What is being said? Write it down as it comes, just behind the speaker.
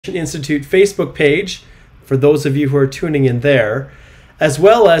Institute Facebook page for those of you who are tuning in there, as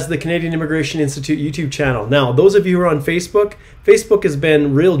well as the Canadian Immigration Institute YouTube channel. Now, those of you who are on Facebook, Facebook has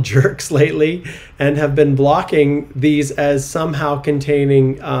been real jerks lately and have been blocking these as somehow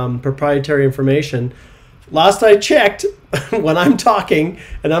containing proprietary information. Last I checked, when I'm talking,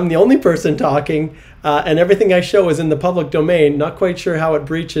 and I'm the only person talking, and everything I show is in the public domain, not quite sure how it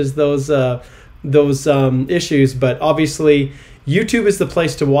breaches those issues, but obviously YouTube is the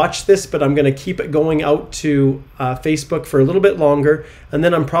place to watch this, but I'm going to keep it going out to Facebook for a little bit longer, and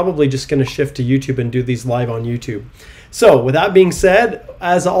then I'm probably just going to shift to YouTube and do these live on YouTube. So with that being said,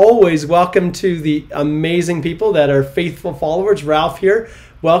 as always, welcome to the amazing people that are faithful followers. Ralph here,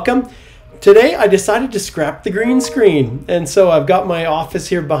 welcome. Today I decided to scrap the green screen, and so I've got my office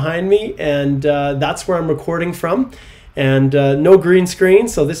here behind me, and that's where I'm recording from. And no green screen,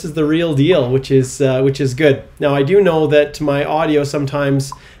 so this is the real deal, which is good. Now, I do know that my audio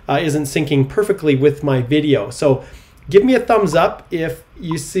sometimes isn't syncing perfectly with my video, so give me a thumbs up if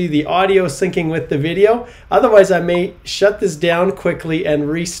you see the audio syncing with the video. Otherwise, I may shut this down quickly and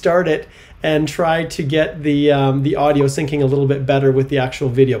restart it and try to get the audio syncing a little bit better with the actual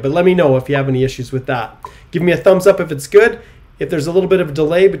video. But let me know if you have any issues with that. Give me a thumbs up if it's good. If there's a little bit of a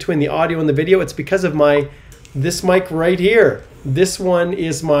delay between the audio and the video, it's because of this mic right here. This one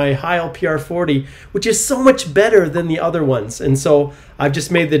is my Heil PR40, which is so much better than the other ones. And so I've just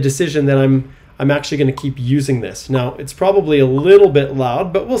made the decision that I'm actually going to keep using this. Now, it's probably a little bit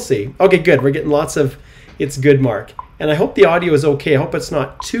loud, but we'll see. Okay, good. We're getting lots of it's good mark. And I hope the audio is okay. I hope it's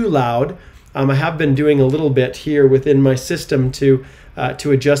not too loud. I have been doing a little bit here within my system to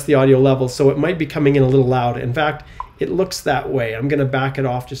adjust the audio level, so it might be coming in a little loud. In fact, it looks that way. I'm going to back it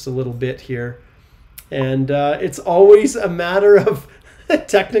off just a little bit here. And it's always a matter of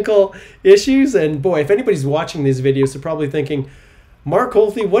technical issues. And boy, if anybody's watching these videos, they're probably thinking, Mark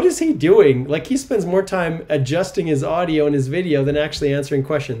Holthe, what is he doing? Like, he spends more time adjusting his audio and his video than actually answering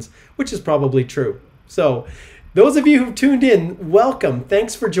questions, which is probably true. So those of you who've tuned in, welcome.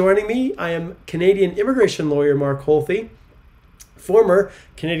 Thanks for joining me. I am Canadian immigration lawyer Mark Holthe, former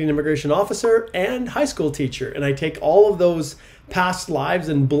Canadian immigration officer and high school teacher. And I take all of those past lives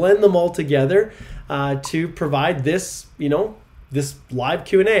and blend them all together to provide this, this live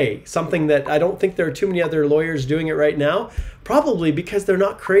Q&A, something that I don't think there are too many other lawyers doing it right now, probably because they're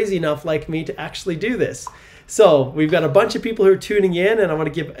not crazy enough like me to actually do this. So we've got a bunch of people who are tuning in, and I want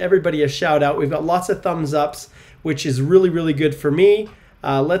to give everybody a shout out. We've got lots of thumbs ups, which is really, really good for me.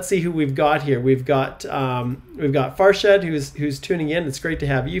 Let's see who we've got here. We've got Farshad who's tuning in. It's great to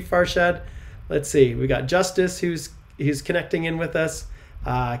have you, Farshad. Let's see. We got Justice who's connecting in with us.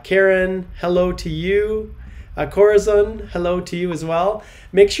 Karen, hello to you. Corazon, hello to you as well.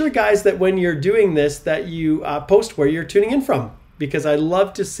 Make sure, guys, that when you're doing this, that you post where you're tuning in from, because I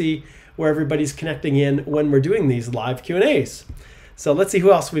love to see where everybody's connecting in when we're doing these live Q&As. So let's see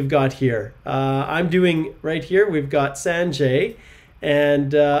who else we've got here. I'm doing right here. We've got Sanjay,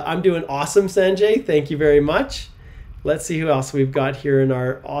 and I'm doing awesome, Sanjay. Thank you very much. Let's see who else we've got here in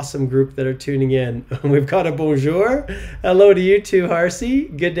our awesome group that are tuning in. We've got a bonjour. Hello to you too,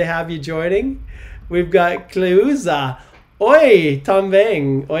 Harsi. Good to have you joining. We've got Cleusa. Oi,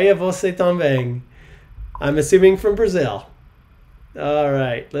 também. Oi, você também. I'm assuming from Brazil. All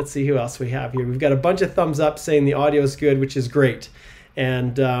right, let's see who else we have here. We've got a bunch of thumbs up saying the audio is good, which is great.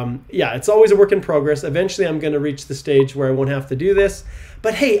 And yeah, it's always a work in progress. Eventually, I'm going to reach the stage where I won't have to do this.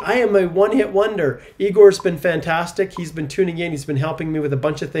 But hey, I am a one-hit wonder. Igor's been fantastic. He's been tuning in. He's been helping me with a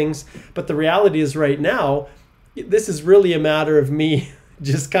bunch of things. But the reality is right now, this is really a matter of me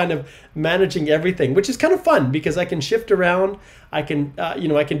just kind of managing everything, which is kind of fun because I can shift around. I can,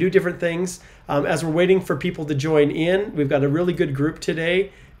 I can do different things. As we're waiting for people to join in, we've got a really good group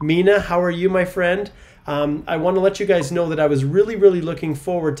today. Mina, how are you, my friend? I want to let you guys know that I was really, really looking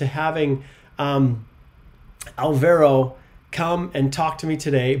forward to having Alvaro come and talk to me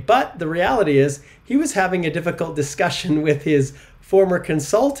today. But the reality is he was having a difficult discussion with his former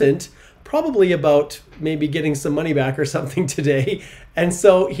consultant, probably about maybe getting some money back or something today. And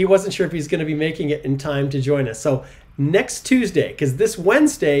so he wasn't sure if he's going to be making it in time to join us. So next Tuesday, because this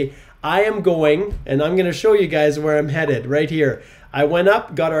Wednesday, I am going, and I'm going to show you guys where I'm headed right here. I went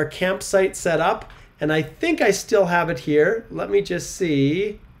up, got our campsite set up, and I think I still have it here. Let me just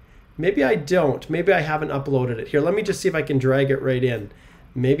see. Maybe I don't. Maybe I haven't uploaded it. Here, let me just see if I can drag it right in.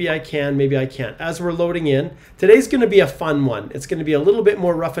 Maybe I can, maybe I can't. As we're loading in, today's going to be a fun one. It's going to be a little bit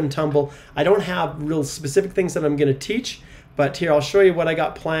more rough and tumble. I don't have real specific things that I'm going to teach, but here, I'll show you what I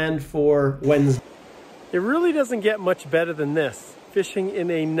got planned for Wednesday. It really doesn't get much better than this. Fishing in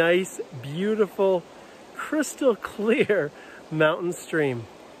a nice, beautiful, crystal clear mountain stream.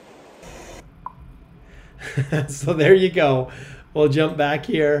 So there you go. We'll jump back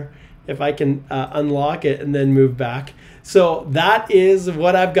here if I can unlock it and then move back. So that is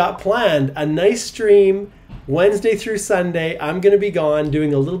what I've got planned. A nice stream Wednesday through Sunday. I'm going to be gone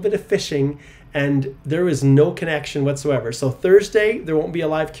doing a little bit of fishing, and there is no connection whatsoever. So Thursday, there won't be a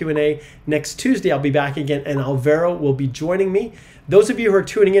live Q&A. Next Tuesday, I'll be back again, and Alvaro will be joining me. Those of you who are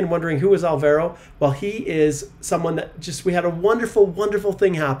tuning in wondering who is Alvaro, well, he is someone that we had a wonderful, wonderful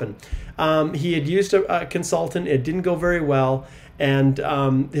thing happen. He had used a consultant. It didn't go very well. And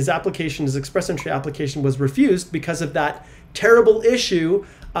his express entry application was refused because of that terrible issue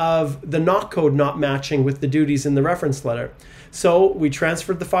of the NOC code not matching with the duties in the reference letter. So we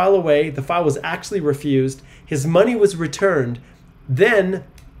transferred the file away. The file was actually refused. His money was returned. Then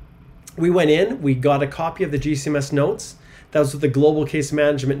we went in, we got a copy of the GCMS notes. Those are the global case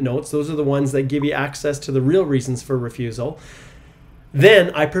management notes. Those are the ones that give you access to the real reasons for refusal.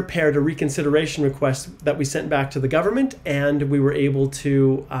 Then I prepared a reconsideration request that we sent back to the government, and we were able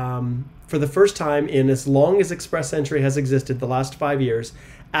to, for the first time in as long as Express Entry has existed, the last 5 years,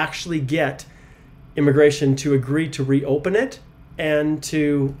 actually get immigration to agree to reopen it and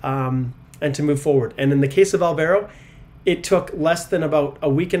to move forward. And in the case of Alvaro, it took less than about a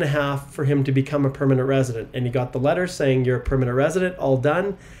week and a half for him to become a permanent resident. And he got the letter saying, you're a permanent resident, all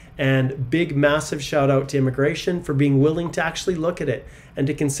done. And big, massive shout out to immigration for being willing to actually look at it and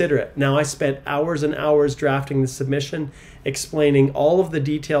to consider it. Now, I spent hours and hours drafting the submission, explaining all of the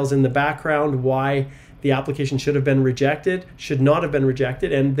details in the background, why the application should have been rejected, should not have been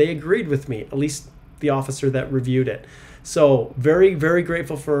rejected, and they agreed with me, at least the officer that reviewed it. So very, very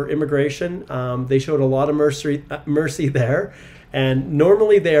grateful for immigration. They showed a lot of mercy there. And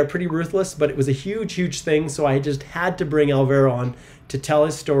normally they are pretty ruthless, but it was a huge, huge thing. So I just had to bring Alvaro on to tell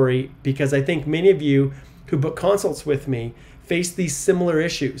his story, because I think many of you who book consults with me face these similar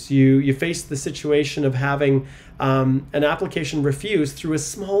issues. You face the situation of having an application refused through a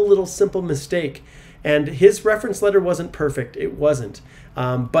small little simple mistake. And his reference letter wasn't perfect. It wasn't.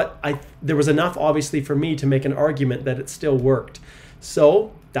 But there was enough, obviously, for me to make an argument that it still worked.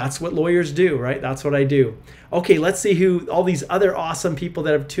 So that's what lawyers do, right? That's what I do. Okay, let's see who all these other awesome people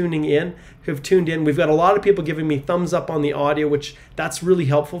that have tuned in. We've got a lot of people giving me thumbs up on the audio, which that's really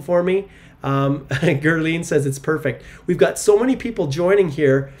helpful for me. Gerline says it's perfect. We've got so many people joining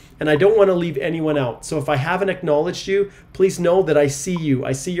here, and I don't want to leave anyone out. So if I haven't acknowledged you, please know that I see you.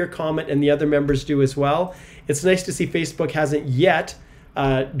 I see your comment, and the other members do as well. It's nice to see Facebook hasn't yet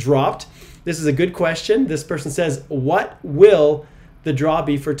dropped. This is a good question. This person says, what will the draw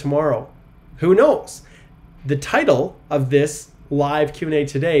be for tomorrow? Who knows? The title of this live Q&A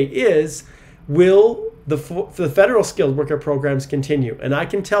today is, will the federal skilled worker programs continue? And I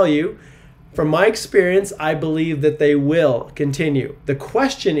can tell you, from my experience, I believe that they will continue. The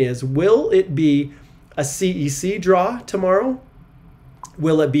question is, will it be a CEC draw tomorrow?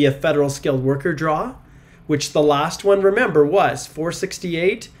 Will it be a federal skilled worker draw? Which the last one, remember, was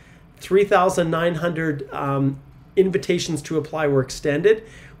 468, 3,900 invitations to apply were extended,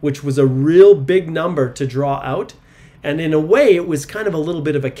 which was a real big number to draw out. And in a way, it was kind of a little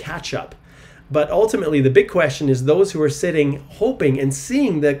bit of a catch-up. But ultimately, the big question is those who are sitting, hoping and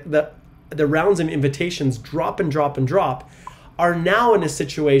seeing the rounds of invitations drop and drop and drop, are now in a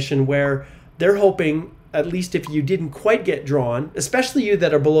situation where they're hoping, at least if you didn't quite get drawn, especially you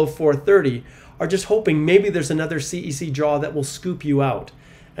that are below 430, are just hoping maybe there's another CEC draw that will scoop you out.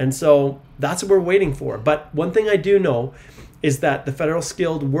 And so that's what we're waiting for. But one thing I do know is that the federal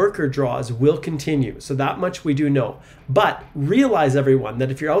skilled worker draws will continue. So that much we do know. But realize, everyone, that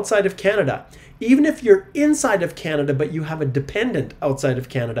if you're outside of Canada, even if you're inside of Canada, but you have a dependent outside of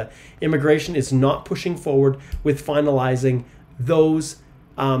Canada, immigration is not pushing forward with finalizing those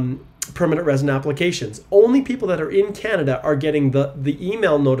permanent resident applications. Only people that are in Canada are getting the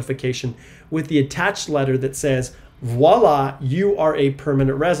email notification with the attached letter that says, voila, you are a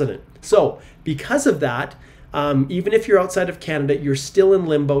permanent resident. So because of that, even if you're outside of Canada, you're still in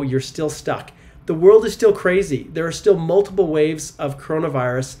limbo, you're still stuck. The world is still crazy. There are still multiple waves of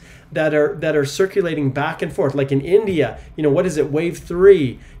coronavirus that are circulating back and forth. Like in India, what is it, wave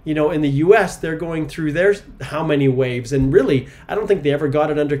 3? In the US, they're going through their how many waves? And really, I don't think they ever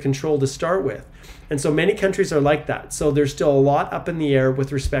got it under control to start with. And so many countries are like that. So there's still a lot up in the air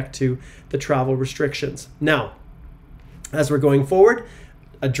with respect to the travel restrictions. Now, as we're going forward,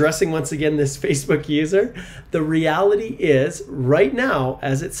 addressing once again this Facebook user, the reality is right now,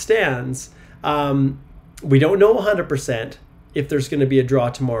 as it stands, we don't know 100% if there's going to be a draw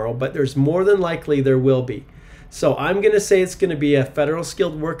tomorrow, but there's more than likely there will be. So I'm going to say it's going to be a federal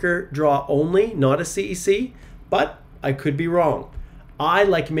skilled worker draw only, not a CEC, but I could be wrong. I,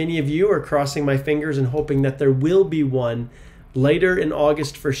 like many of you, are crossing my fingers and hoping that there will be one later in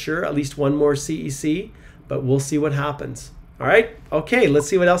August for sure, at least one more CEC, but we'll see what happens. All right? Okay, let's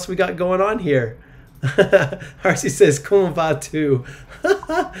see what else we got going on here. Harcy says, comment vas-tu?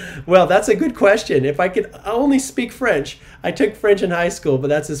 Well, that's a good question. If I could only speak French. I took French in high school, but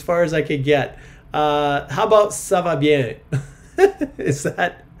that's as far as I could get. How about ça va bien? Is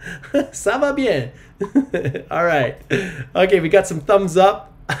that ça va bien? All right. Okay, we got some thumbs up.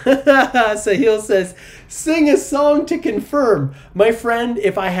 Sahil says, sing a song to confirm. My friend,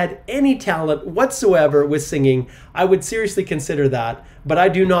 if I had any talent whatsoever with singing, I would seriously consider that. But I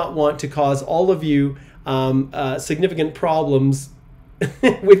do not want to cause all of you significant problems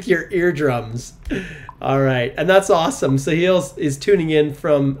with your eardrums. All right, and that's awesome. Sahil is tuning in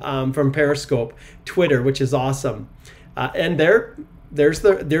from Periscope, Twitter, which is awesome. And there's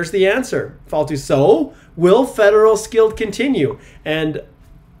the answer. Faltu. So will Federal Skilled continue? And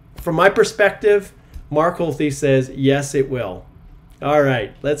from my perspective, Mark Holthe says yes, it will. All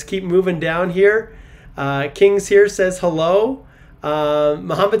right, let's keep moving down here. Kings here says hello.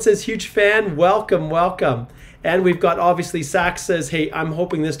 Muhammad says huge fan. Welcome, welcome. And we've got obviously Sax says, hey, I'm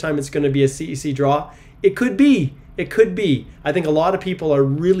hoping this time it's going to be a CEC draw. It could be. It could be. I think a lot of people are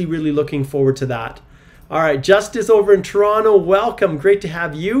really, really looking forward to that. All right, Justice over in Toronto, welcome. Great to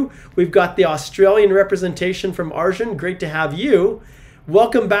have you. We've got the Australian representation from Arjun. Great to have you.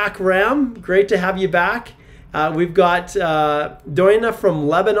 Welcome back, Ram. Great to have you back. We've got Doina from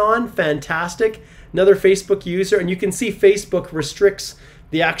Lebanon. Fantastic. Another Facebook user. And you can see Facebook restricts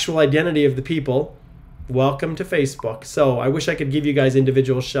the actual identity of the people. Welcome to Facebook. So I wish I could give you guys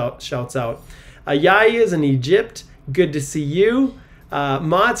individual shouts out. Yaya is in Egypt. Good to see you.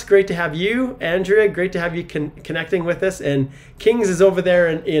 Mott's, great to have you. Andrea, great to have you connecting with us. And Kings is over there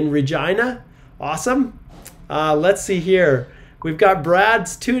in Regina. Awesome. Let's see here. We've got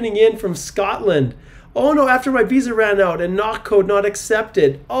Brad's tuning in from Scotland. Oh no, after my visa ran out and knock code not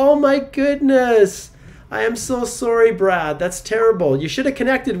accepted. Oh my goodness. I am so sorry, Brad. That's terrible. You should have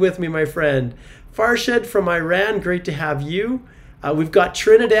connected with me, my friend. Farshad from Iran, great to have you. We've got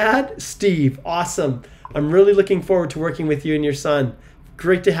Trinidad, Steve, awesome. I'm really looking forward to working with you and your son.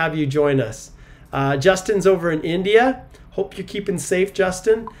 Great to have you join us. Justin's over in India. Hope you're keeping safe,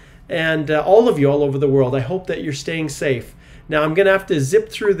 Justin. And all of you all over the world, I hope that you're staying safe. Now I'm going to have to zip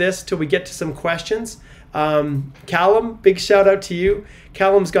through this till we get to some questions. Callum, big shout out to you.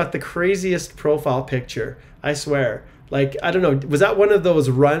 Callum's got the craziest profile picture, I swear. Like, I don't know, was that one of those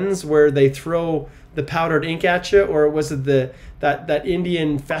runs where they throw the powdered ink at you, or was it that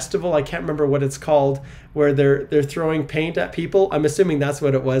Indian festival? I can't remember what it's called, where they're throwing paint at people. I'm assuming that's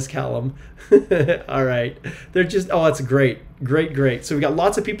what it was, Callum. All right, they're just, oh, it's great, great. So we got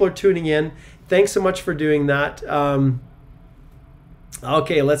lots of people are tuning in. Thanks so much for doing that.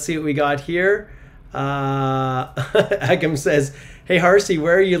 Okay, let's see what we got here. Agam says, hey Harsey,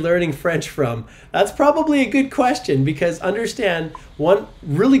 where are you learning French from? That's probably a good question, because understand one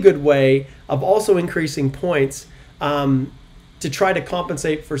really good way of also increasing points to try to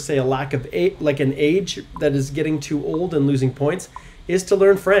compensate for, say, a lack of like an age that is getting too old and losing points is to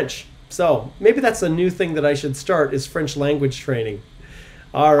learn French. So maybe that's a new thing that I should start, is French language training.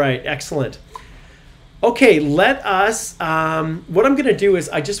 All right, excellent. Okay, let us, what I'm going to do is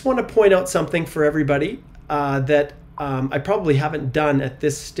I just want to point out something for everybody that I probably haven't done at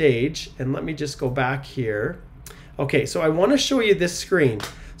this stage. And let me just go back here. Okay, so I want to show you this screen.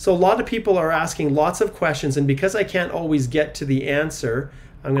 So a lot of people are asking lots of questions, and because I can't always get to the answer,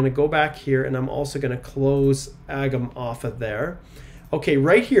 I'm going to go back here, and I'm also going to close Agam off of there. Okay,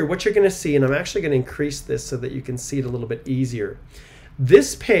 right here, what you're going to see, and I'm actually going to increase this so that you can see it a little bit easier.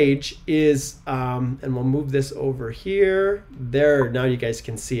 This page is, and we'll move this over here. There, now you guys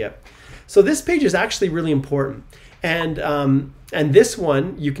can see it. So this page is actually really important. And this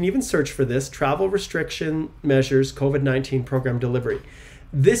one, you can even search for this, Travel Restriction Measures COVID-19 Program Delivery.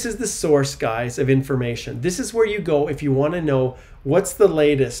 This is the source, guys, of information. This is where you go if you want to know what's the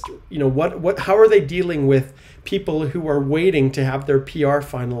latest, you know, how are they dealing with people who are waiting to have their PR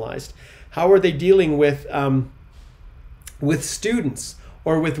finalized? How are they dealing with students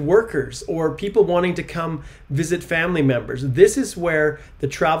or with workers or people wanting to come visit family members? This is where the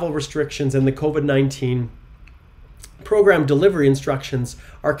travel restrictions and the COVID-19 program delivery instructions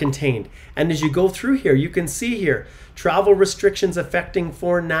are contained. And as you go through here, you can see here, travel restrictions affecting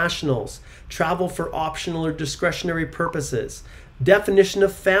foreign nationals, travel for optional or discretionary purposes, definition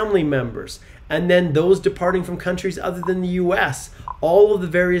of family members, and then those departing from countries other than the US, all of the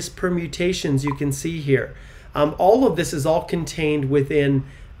various permutations you can see here. All of this is all contained within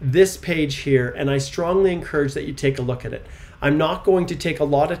this page here, and I strongly encourage that you take a look at it. I'm not going to take a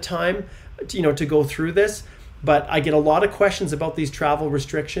lot of time, to go through this, but I get a lot of questions about these travel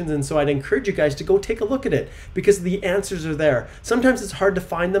restrictions, and so I'd encourage you guys to go take a look at it because the answers are there. Sometimes it's hard to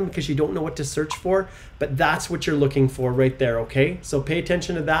find them because you don't know what to search for, but that's what you're looking for right there, okay? So pay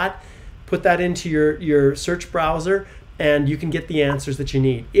attention to that, put that into your search browser, and you can get the answers that you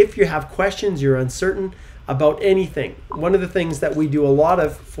need. If you have questions, you're uncertain about anything, one of the things that we do a lot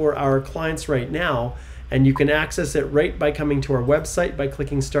of for our clients right now, and you can access it right by coming to our website by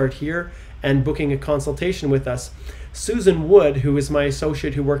clicking Start Here and booking a consultation with us. Susan Wood, who is my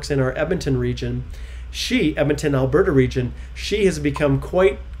associate who works in our Edmonton region, Edmonton, Alberta region, she has become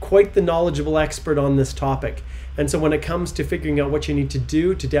quite the knowledgeable expert on this topic. And so when it comes to figuring out what you need to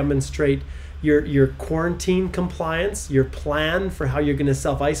do to demonstrate your quarantine compliance, your plan for how you're going to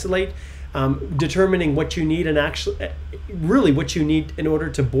self-isolate, determining what you need and really what you need in order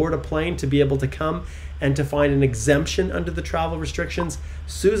to board a plane to be able to come and to find an exemption under the travel restrictions,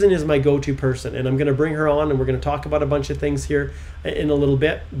 Susan is my go-to person, and I'm going to bring her on and we're going to talk about a bunch of things here in a little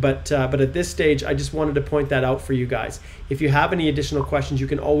bit. But at this stage, I just wanted to point that out for you guys. If you have any additional questions, you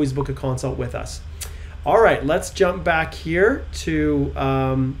can always book a consult with us. All right, let's jump back here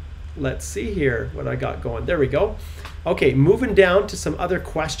to, let's see here what I got going. There we go. Okay, moving down to some other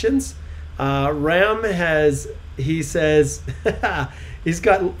questions. Ram he says, he's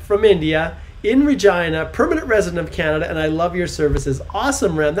got from India, in Regina, permanent resident of Canada, and I love your services.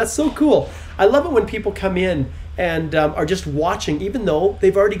 Awesome, Ram. That's so cool. I love it when people come in and are just watching, even though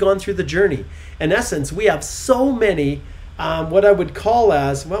they've already gone through the journey. In essence, we have so many, what I would call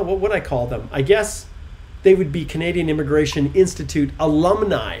as, well, what would I call them? I guess they would be Canadian Immigration Institute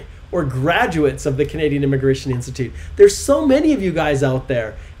alumni or graduates of the Canadian Immigration Institute. There's so many of you guys out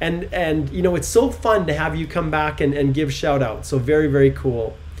there, and it's so fun to have you come back and give shout outs. So very, very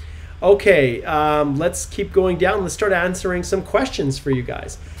cool. Okay, let's keep going down. Let's start answering some questions for you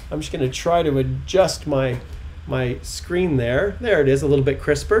guys. I'm just going to try to adjust my screen there. There it is, a little bit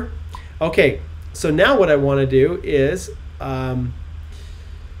crisper. Okay, so now what I want to do is,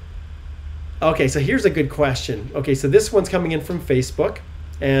 okay, so here's a good question. Okay, so this one's coming in from Facebook.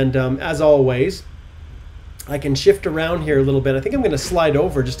 And as always, I can shift around here a little bit. I think I'm going to slide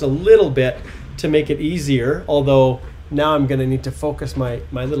over just a little bit to make it easier, although now I'm going to need to focus my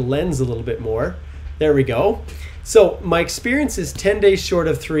little lens a little bit more. There we go. So my experience is 10 days short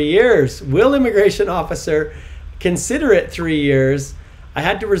of 3 years. Will immigration officer consider it 3 years? I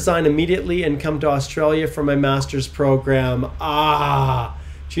had to resign immediately and come to Australia for my master's program.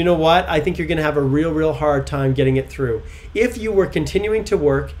 Do you know what? I think you're going to have a real hard time getting it through. If you were continuing to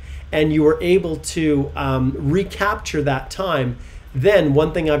work and you were able to recapture that time, then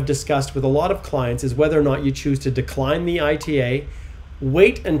one thing I've discussed with a lot of clients is whether or not you choose to decline the ITA,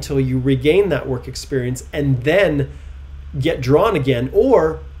 wait until you regain that work experience, and then get drawn again,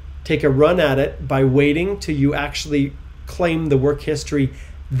 or take a run at it by waiting till you actually claim the work history,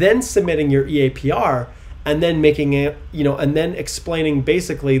 then submitting your EAPR, and then making it, and then explaining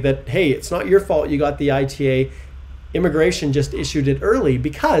basically that, hey, it's not your fault you got the ITA. Immigration just issued it early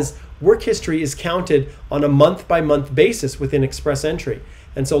because work history is counted on a month-by-month basis within Express Entry.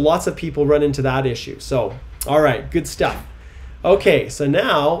 And so lots of people run into that issue. So, all right, good stuff. Okay, so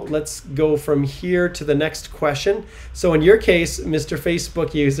now let's go from here to the next question. So in your case, Mr.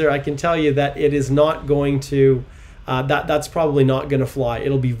 Facebook user, I can tell you that it is not going to, that's probably not going to fly.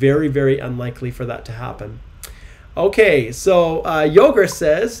 It'll be very, very unlikely for that to happen. Okay, so Yoger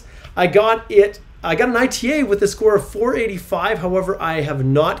says, I got an ITA with a score of 485. However, I have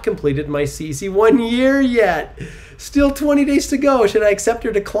not completed my CEC 1 year yet. Still 20 days to go. Should I accept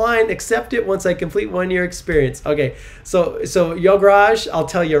or decline? Accept it once I complete 1 year experience. Okay, so Yogaraj, I'll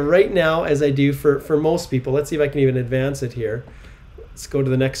tell you right now, as I do for most people. Let's see if I can even advance it here. Let's go to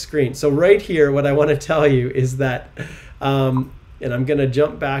the next screen. So right here, what I want to tell you is that, and I'm going to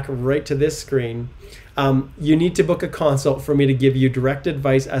jump back right to this screen. You need to book a consult for me to give you direct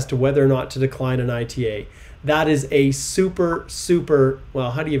advice as to whether or not to decline an ITA. That is a super,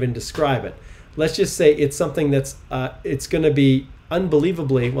 well, how do you even describe it? Let's just say it's something that's, it's going to be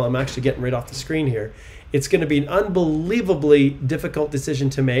unbelievably, well, I'm actually getting right off the screen here. It's going to be an unbelievably difficult decision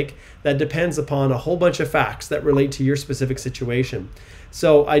to make that depends upon a whole bunch of facts that relate to your specific situation.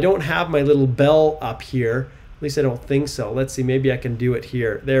 So I don't have my little bell up here. At least I don't think so. Let's see, maybe I can do it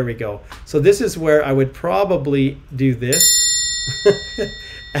here. There we go. So this is where I would probably do this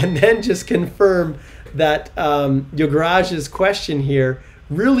and then just confirm that Yogaraj's question here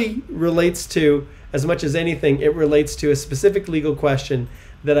really relates to, as much as anything, it relates to a specific legal question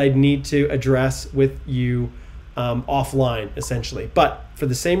that I'd need to address with you offline, essentially. But for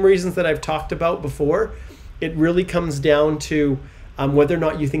the same reasons that I've talked about before, it really comes down to whether or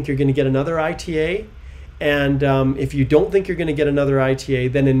not you think you're going to get another ITA. And if you don't think you're going to get another ITA,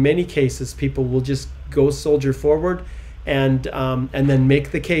 then in many cases, people will just go soldier forward and then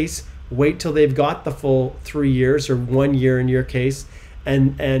make the case, wait till they've got the full 3 years or 1 year in your case,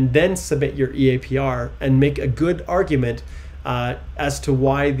 and then submit your EAPR and make a good argument as to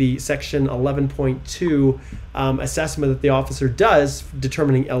why the section 11.2 assessment that the officer does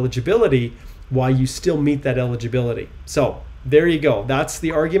determining eligibility, why you still meet that eligibility. So there you go. That's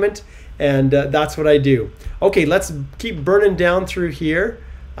the argument, and that's what I do. Okay, let's keep burning down through here.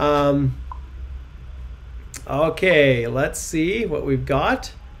 Okay, let's see what we've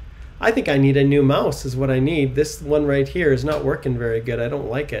got. I think I need a new mouse is what I need. This one right here is not working very good. I don't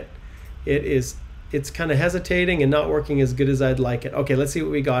like it. It's kind of hesitating and not working as good as I'd like it. Okay, let's see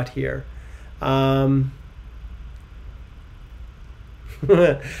what we got here. I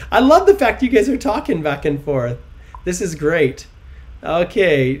love the fact you guys are talking back and forth. This is great.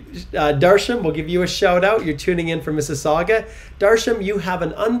 Okay, Darsham, we'll give you a shout out. You're tuning in from Mississauga. Darsham, you have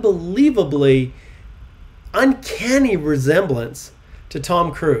an unbelievably uncanny resemblance to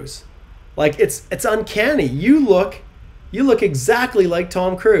Tom Cruise. Like it's uncanny. You look exactly like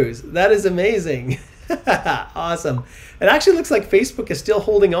Tom Cruise. That is amazing. Awesome. It actually looks like Facebook is still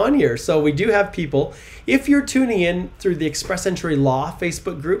holding on here. So we do have people. If you're tuning in through the Express Entry Law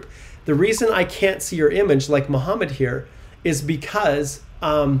Facebook group, the reason I can't see your image like Muhammad here is because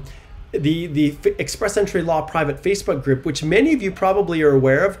the Express Entry Law private Facebook group, which many of you probably are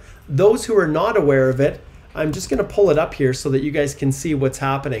aware of, those who are not aware of it, I'm just going to pull it up here so that you guys can see what's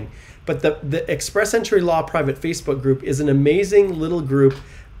happening. But the Express Entry Law private Facebook group is an amazing little group.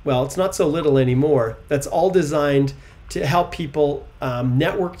 Well, it's not so little anymore. That's all designed to help people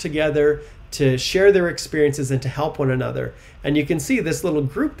network together, to share their experiences, and to help one another. And you can see this little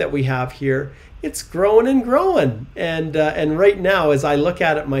group that we have here, it's growing and growing. And right now, as I look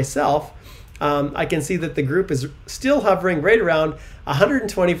at it myself, I can see that the group is still hovering right around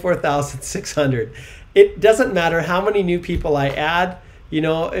 124,600. It doesn't matter how many new people I add. You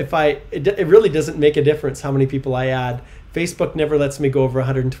know, it really doesn't make a difference how many people I add. Facebook never lets me go over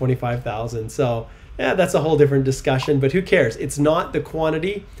 125,000. So yeah, that's a whole different discussion, but who cares? It's not the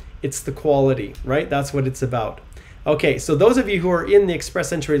quantity, it's the quality, right? That's what it's about. Okay, so those of you who are in the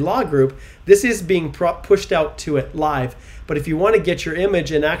Express Entry Law group, this is being pushed out to it live. But if you want to get your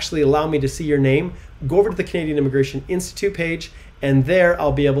image and actually allow me to see your name, go over to the Canadian Immigration Institute page, and there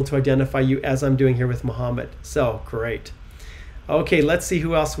I'll be able to identify you as I'm doing here with Muhammad. So great. Okay, let's see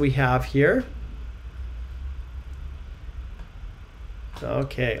who else we have here.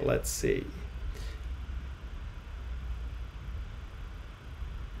 Okay, let's see.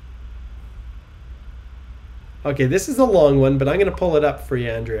 Okay, this is a long one, but I'm going to pull it up for you,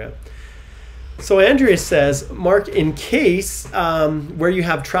 Andrea. So Andrea says, Mark, in case where you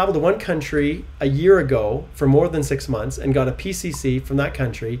have traveled to one country a year ago for more than 6 months and got a PCC from that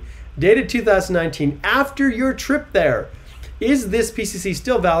country, dated 2019, after your trip there, is this PCC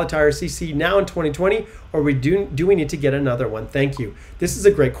still valid to IRCC now in 2020, or do we need to get another one? Thank you. This is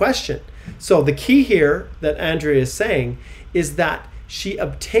a great question. So the key here that Andrea is saying is that she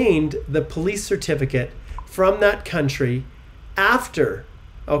obtained the police certificate from that country after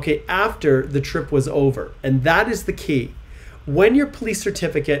the trip was over. And that is the key. When your police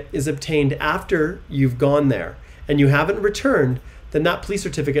certificate is obtained after you've gone there and you haven't returned, then that police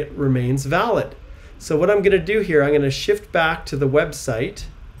certificate remains valid. So what I'm going to do here, I'm going to shift back to the website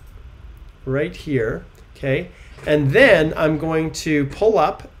right here, okay? And then I'm going to pull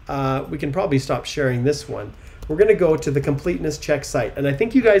up, we can probably stop sharing this one. We're going to go to the completeness check site. And I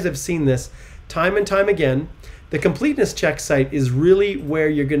think you guys have seen this time and time again. The completeness check site is really where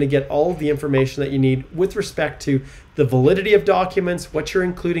you're going to get all of the information that you need with respect to the validity of documents, what you're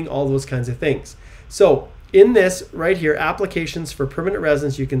including, all those kinds of things. So in this right here, applications for permanent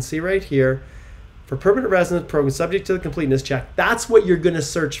residence, you can see right here, for permanent residence program subject to the completeness check, that's what you're going to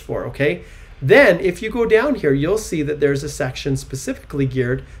search for, okay? Then if you go down here, you'll see that there's a section specifically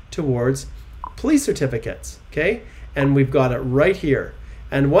geared towards police certificates, okay? And we've got it right here.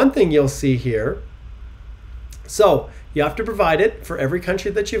 And one thing you'll see here, so you have to provide it for every country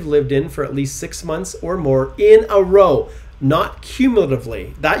that you've lived in for at least 6 months or more in a row, not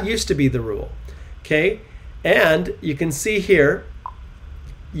cumulatively. That used to be the rule, okay? And you can see here,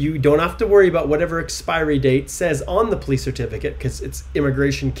 you don't have to worry about whatever expiry date says on the police certificate because it's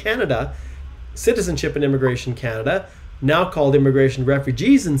Immigration Canada, Citizenship and Immigration Canada, now called Immigration,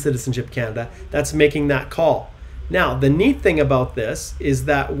 Refugees and Citizenship Canada, that's making that call. Now, the neat thing about this is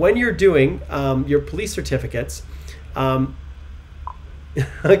that when you're doing your police certificates,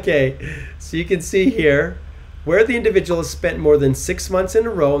 okay, so you can see here, where the individual has spent more than 6 months in a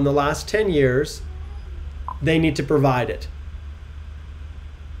row in the last 10 years, they need to provide it.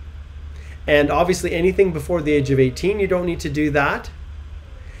 And obviously anything before the age of 18, you don't need to do that.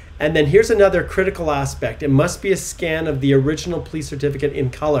 And then here's another critical aspect. It must be a scan of the original police certificate in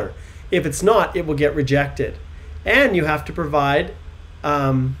color. If it's not, it will get rejected. And you have to provide,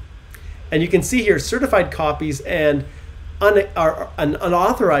 and you can see here, certified copies and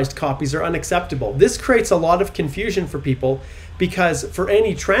unauthorized copies are unacceptable. This creates a lot of confusion for people because for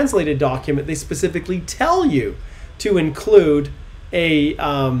any translated document, they specifically tell you to include a,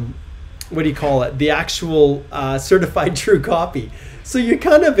 what do you call it? The actual certified true copy. So you're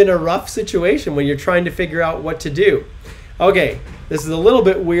kind of in a rough situation when you're trying to figure out what to do. Okay, this is a little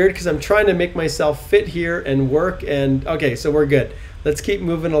bit weird because I'm trying to make myself fit here and work. And okay, so we're good. Let's keep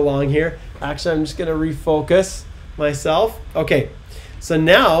moving along here. Actually, I'm just going to refocus myself. Okay, so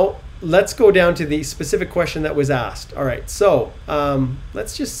now let's go down to the specific question that was asked. All right, so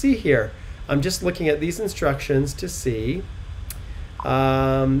let's just see here. I'm just looking at these instructions to see.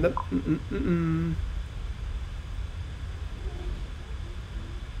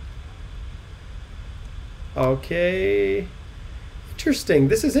 Okay, interesting.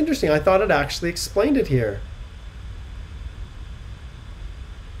 This is interesting. I thought it actually explained it here.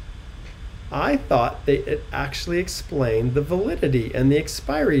 I thought it actually explained the validity and the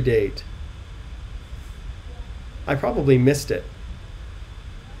expiry date. I probably missed it.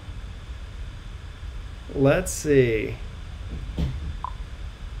 Let's see.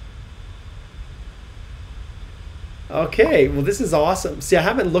 Okay, well this is awesome. See, I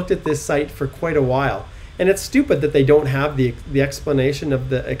haven't looked at this site for quite a while. And it's stupid that they don't have the explanation of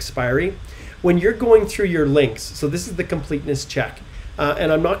the expiry. When you're going through your links, so this is the completeness check.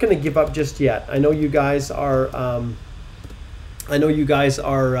 And I'm not going to give up just yet. I know you guys are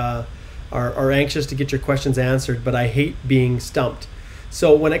are anxious to get your questions answered, but I hate being stumped.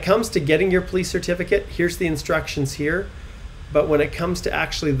 So when it comes to getting your police certificate, here's the instructions here. But when it comes to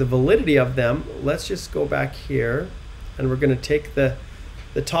actually the validity of them, let's just go back here and we're going to take the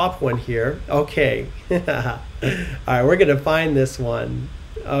top one here. Okay. All right, we're going to find this one.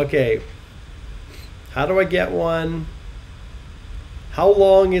 Okay. How do I get one? How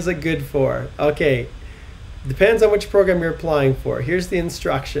long is it good for? Okay. Depends on which program you're applying for. Here's the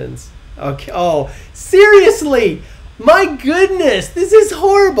instructions. Okay. Oh, seriously? My goodness, this is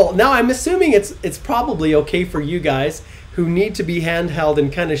horrible. Now I'm assuming it's probably okay for you guys who need to be handheld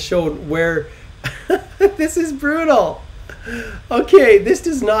and kind of shown where this is brutal. Okay, this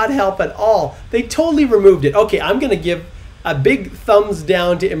does not help at all. They totally removed it. Okay, I'm going to give a big thumbs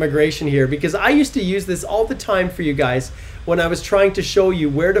down to immigration here because I used to use this all the time for you guys when I was trying to show you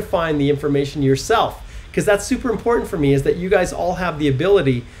where to find the information yourself, because that's super important for me, is that you guys all have the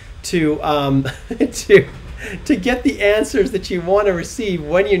ability to to get the answers that you want to receive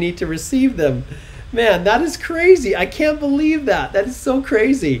when you need to receive them. Man, that is crazy. I can't believe that. That is so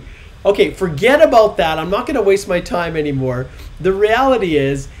crazy. Okay, forget about that. I'm not going to waste my time anymore. The reality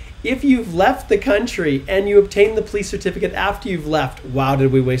is, if you've left the country and you obtain the police certificate after you've left, wow,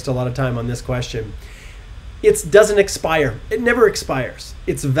 did we waste a lot of time on this question. It doesn't expire. It never expires.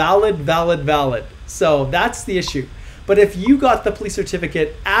 It's valid, valid, valid. So that's the issue. But if you got the police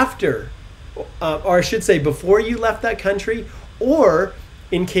certificate after, or I should say before you left that country, or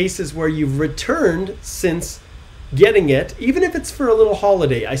in cases where you've returned since getting it, even if it's for a little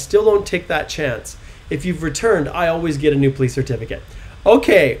holiday, I still don't take that chance. If you've returned, I always get a new police certificate.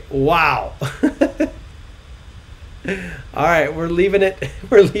 Okay, wow. All right, we're leaving it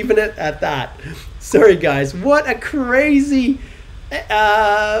at that. Sorry guys, what a crazy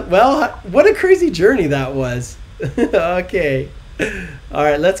what a crazy journey that was. Okay. All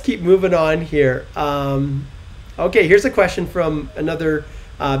right, let's keep moving on here. Okay, here's a question from another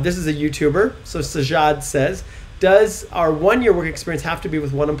this is a YouTuber. So Sajad says, does our 1-year work experience have to be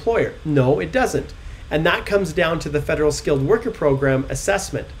with one employer? No, it doesn't. And that comes down to the Federal Skilled Worker Program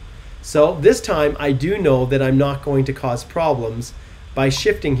assessment. So this time I do know that I'm not going to cause problems by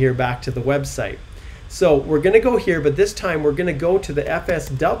shifting here back to the website. So we're going to go here, but this time we're going to go to the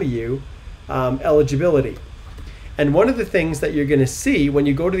FSW eligibility. And one of the things that you're going to see when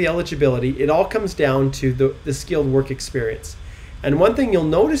you go to the eligibility, it all comes down to the skilled work experience. And one thing you'll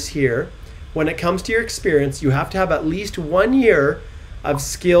notice here, when it comes to your experience, you have to have at least 1 year of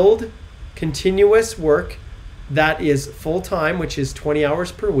skilled continuous work that is full-time, which is 20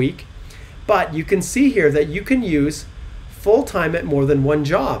 hours per week. But you can see here that you can use full-time at more than one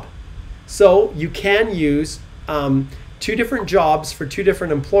job. So you can use 2 different jobs for 2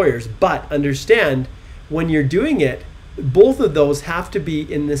 different employers, but understand when you're doing it, both of those have to be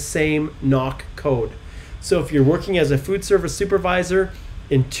in the same NOC code. So if you're working as a food service supervisor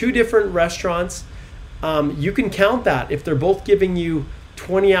in 2 different restaurants, you can count that. If they're both giving you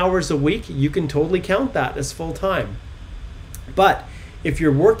 20 hours a week, you can totally count that as full time. But if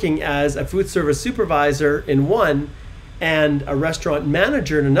you're working as a food service supervisor in one and a restaurant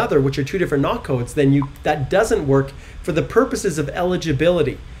manager in another, which are 2 different knock codes, then that doesn't work for the purposes of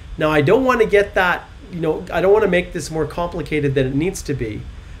eligibility. Now, I don't want to get that, I don't want to make this more complicated than it needs to be.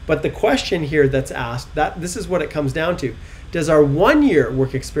 But the question here that's asked, this is what it comes down to. Does our 1-year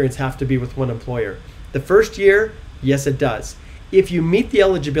work experience have to be with one employer? The first year, yes, it does. If you meet the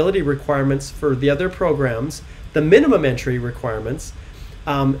eligibility requirements for the other programs, the minimum entry requirements,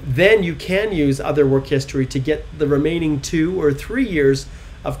 then you can use other work history to get the remaining 2 or 3 years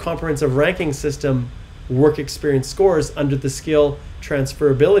of comprehensive ranking system work experience scores under the skill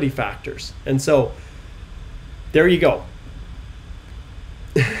transferability factors. And so there you go.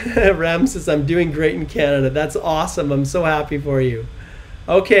 Ram says, I'm doing great in Canada. That's awesome. I'm so happy for you.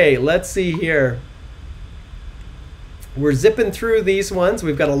 Okay, let's see here. We're zipping through these ones.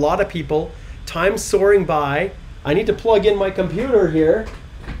 We've got a lot of people. Time's soaring by. I need to plug in my computer here.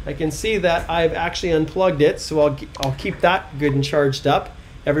 I can see that I've actually unplugged it, so I'll keep that good and charged up.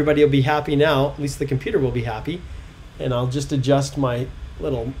 Everybody will be happy now. At least the computer will be happy. And I'll just adjust my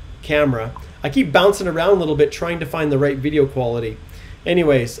little camera. I keep bouncing around a little bit trying to find the right video quality.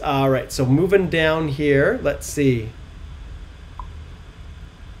 Anyways, all right, so moving down here, let's see.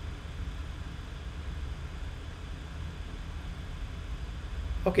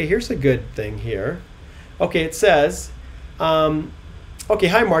 Okay, here's a good thing here. Okay, it says, okay,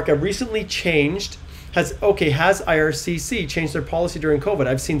 hi Mark, I've recently changed. Has IRCC changed their policy during COVID?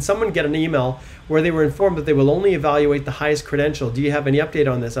 I've seen someone get an email where they were informed that they will only evaluate the highest credential. Do you have any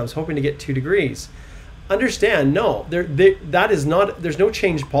update on this? I was hoping to get 2 degrees. Understand, no, that is not, there's no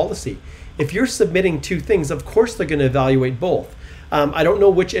change policy. If you're submitting 2 things, of course they're going to evaluate both. I don't know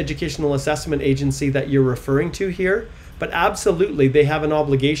which educational assessment agency that you're referring to here, but absolutely they have an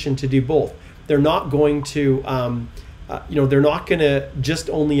obligation to do both. They're not going to, they're not going to just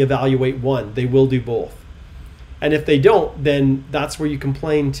only evaluate one. They will do both. And if they don't, then that's where you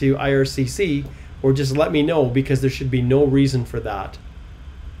complain to IRCC or just let me know, because there should be no reason for that.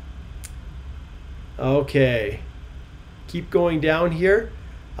 Okay, keep going down here.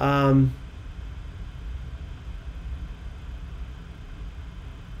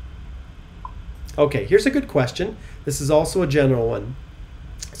 Okay, here's a good question. This is also a general one.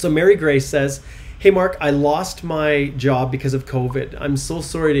 So Mary Grace says, hey Mark, I lost my job because of COVID. I'm so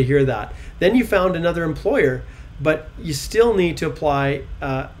sorry to hear that. Then you found another employer, but you still need to apply.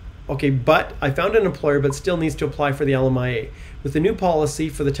 But I found an employer, but still needs to apply for the LMIA. With the new policy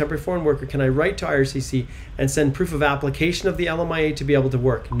for the temporary foreign worker, can I write to IRCC and send proof of application of the LMIA to be able to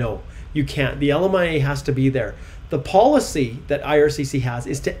work? No, you can't. The LMIA has to be there. The policy that IRCC has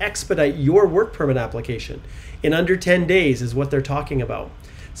is to expedite your work permit application. In under 10 days is what they're talking about.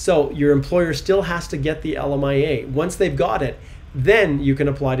 So your employer still has to get the LMIA. Once they've got it, then you can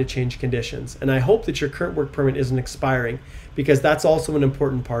apply to change conditions. And I hope that your current work permit isn't expiring, because that's also an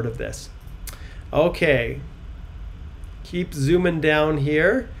important part of this. Okay, keep zooming down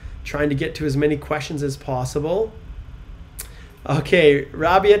here, trying to get to as many questions as possible. Okay,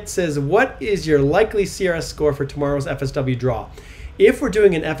 Rabiat says, what is your likely CRS score for tomorrow's FSW draw? If we're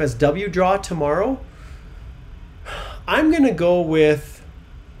doing an FSW draw tomorrow, I'm going to go with,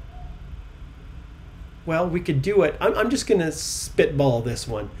 well, we could do it. I'm just going to spitball this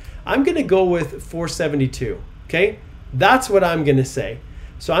one. I'm going to go with 472, okay? That's what I'm going to say.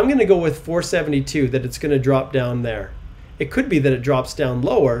 So I'm going to go with 472, that it's going to drop down there. It could be that it drops down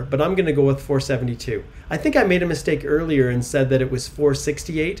lower, but I'm going to go with 472. I think I made a mistake earlier and said that it was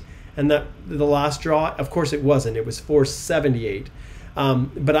 468, and that the last draw, of course it wasn't. It was 478.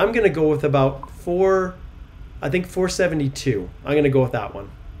 But I'm going to go with about 472. I'm going to go with that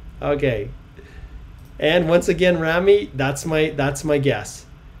one. Okay. And once again, Rami, that's my guess.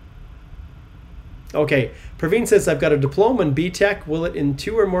 Okay, Praveen says, I've got a diploma in BTech. Will it in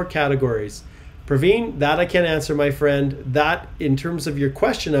 2 or more categories? Praveen, that I can't answer, my friend. That, in terms of your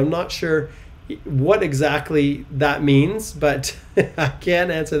question, I'm not sure what exactly that means, but I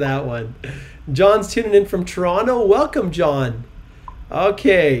can't answer that one. John's tuning in from Toronto. Welcome, John.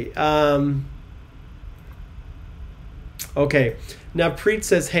 Okay. Okay. Now, Preet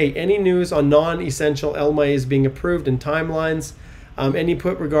says, hey, any news on non-essential LMIAs being approved and timelines? Any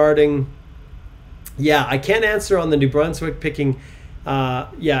input regarding... Yeah, I can't answer on the New Brunswick picking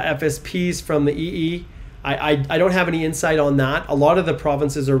FSPs from the EE. I don't have any insight on that. A lot of the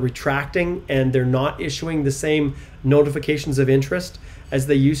provinces are retracting and they're not issuing the same notifications of interest as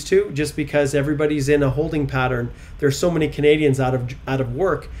they used to, just because everybody's in a holding pattern. There's so many Canadians out of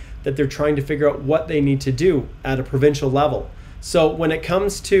work that they're trying to figure out what they need to do at a provincial level. So when it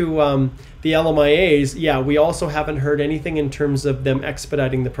comes to the LMIAs, yeah, we also haven't heard anything in terms of them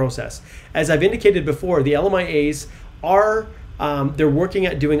expediting the process. As I've indicated before, the LMIAs are they're working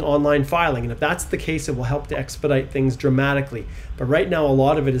at doing online filing, and if that's the case, it will help to expedite things dramatically. But right now, a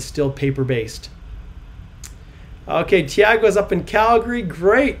lot of it is still paper-based. Okay, Tiago's up in Calgary.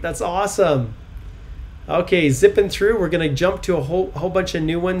 Great, that's awesome. Okay, zipping through, we're going to jump to a whole bunch of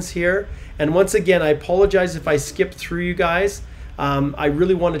new ones here. And once again, I apologize if I skip through you guys. I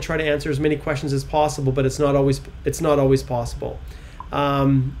really want to try to answer as many questions as possible, but it's not always possible.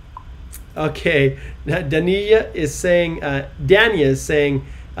 Okay, Dania is saying,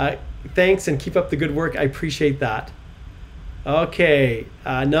 thanks and keep up the good work. I appreciate that. Okay,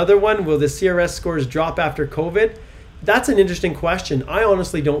 another one. Will the CRS scores drop after COVID? That's an interesting question. I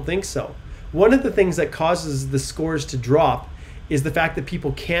honestly don't think so. One of the things that causes the scores to drop is the fact that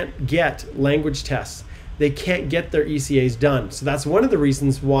people can't get language tests. They can't get their ECAs done. So that's one of the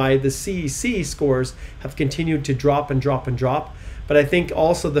reasons why the CEC scores have continued to drop and drop and drop. But I think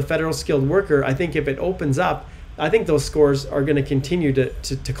also the federal skilled worker, I think if it opens up, I think those scores are going to continue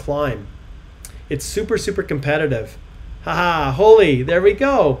to climb. It's super, super competitive. Haha, Holi, there we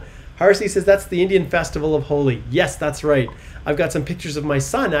go. Harsey says that's the Indian festival of Holi. Yes, that's right. I've got some pictures of my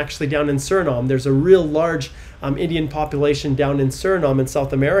son actually down in Suriname. There's a real large Indian population down in Suriname in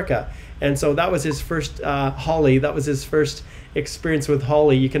South America. And so that was his first Holi. That was his first experience with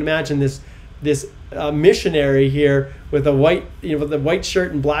Holi. You can imagine this missionary here with a white, with a white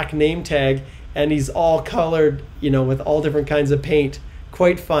shirt and black name tag, and he's all colored, with all different kinds of paint.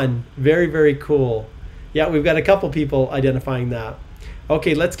 Quite fun. Very, very cool. Yeah, we've got a couple people identifying that.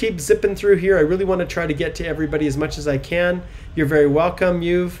 Okay, let's keep zipping through here. I really want to try to get to everybody as much as I can. You're very welcome,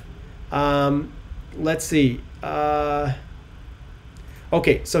 You've. Let's see.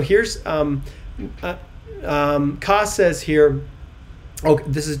 Okay, so here's Ka says here. Oh,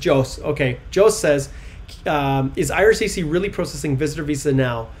 this is Jos. Okay, Jos says, is IRCC really processing visitor visa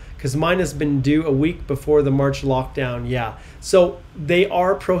now? Because mine has been due a week before the March lockdown. Yeah, so they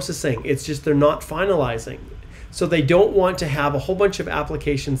are processing. It's just they're not finalizing. So they don't want to have a whole bunch of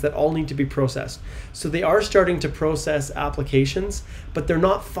applications that all need to be processed. So they are starting to process applications, but they're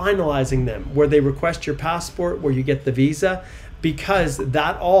not finalizing them, where they request your passport, where you get the visa, because it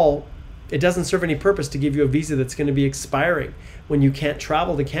doesn't serve any purpose to give you a visa that's going to be expiring when you can't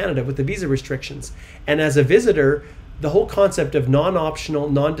travel to Canada with the visa restrictions. And as a visitor, the whole concept of non-optional,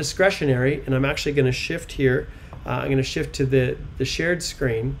 non-discretionary, and I'm actually going to shift here. I'm going to shift to the shared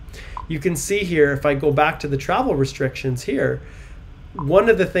screen. You can see here, if I go back to the travel restrictions here, one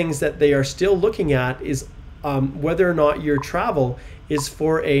of the things that they are still looking at is whether or not your travel is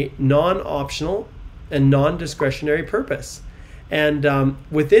for a non-optional and non-discretionary purpose. And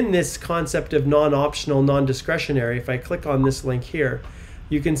within this concept of non-optional, non-discretionary, if I click on this link here,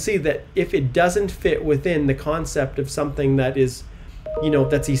 you can see that if it doesn't fit within the concept of something that is,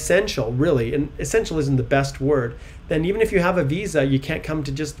 that's essential, really, and essential isn't the best word, then even if you have a visa, you can't come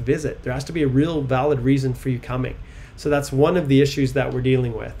to just visit. There has to be a real valid reason for you coming. So that's one of the issues that we're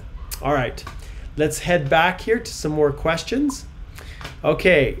dealing with. All right, let's head back here to some more questions.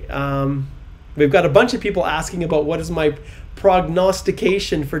 Okay, we've got a bunch of people asking about what is my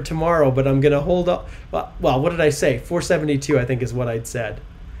prognostication for tomorrow, but I'm going to hold up. Well, what did I say? 472, I think is what I'd said.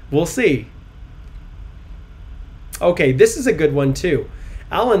 We'll see. Okay, this is a good one too.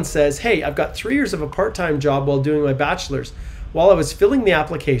 Alan says, hey, I've got 3 years of a part-time job while doing my bachelor's. While I was filling the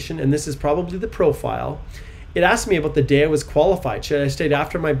application, and this is probably the profile, it asked me about the day I was qualified. Should I stay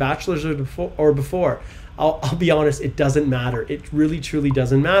after my bachelor's or before? I'll be honest, it doesn't matter. It really, truly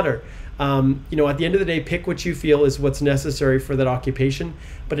doesn't matter. At the end of the day, pick what you feel is what's necessary for that occupation,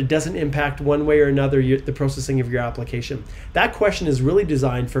 but it doesn't impact one way or another the processing of your application. That question is really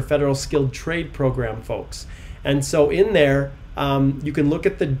designed for Federal Skilled Trade Program folks. And so in there, you can look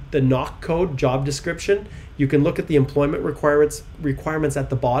at the NOC code job description. You can look at the employment requirements at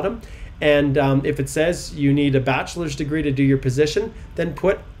the bottom. And if it says you need a bachelor's degree to do your position, then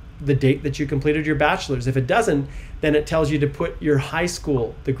put the date that you completed your bachelor's. If it doesn't, then it tells you to put your high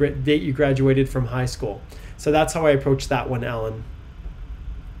school, the date you graduated from high school. So that's how I approach that one, Alan.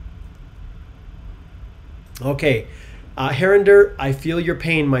 Okay. Herinder, I feel your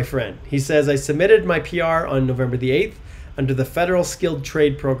pain, my friend. He says, I submitted my PR on November the 8th under the Federal Skilled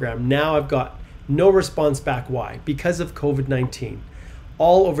Trade Program. Now I've got no response back. Why? Because of COVID-19.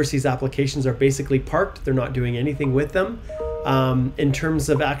 all overseas applications are basically parked. They're not doing anything with them in terms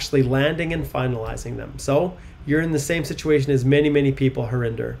of actually landing and finalizing them. So you're in the same situation as many, many people,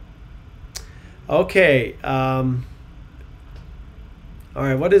 Harinder. Okay. All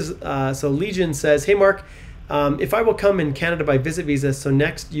right. What is, so Legion says, hey, Mark, if I will come in Canada by visit visa, so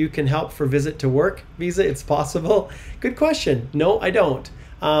next you can help for visit to work visa, it's possible? Good question. No, I don't.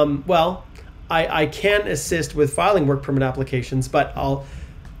 Well, I can assist with filing work permit applications, but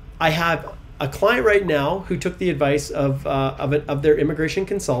I have a client right now who took the advice of their immigration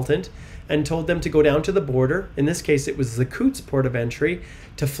consultant and told them to go down to the border. In this case, it was the Coutts port of entry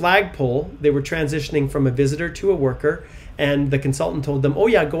to flagpole. They were transitioning from a visitor to a worker, and the consultant told them, oh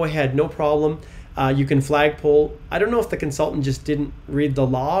yeah, go ahead, no problem. You can flagpole. I don't know if the consultant just didn't read the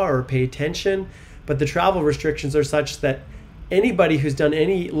law or pay attention, but the travel restrictions are such that anybody who's done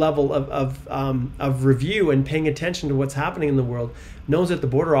any level of review and paying attention to what's happening in the world knows that the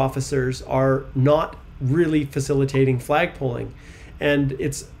border officers are not really facilitating flagpoling, and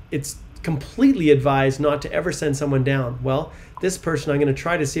it's completely advised not to ever send someone down. Well, this person, I'm going to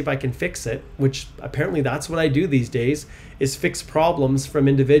try to see if I can fix it, which apparently that's what I do these days, is fix problems from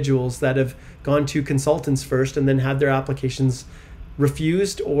individuals that have gone to consultants first and then had their applications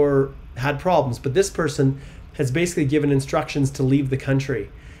refused or had problems. But this person has basically given instructions to leave the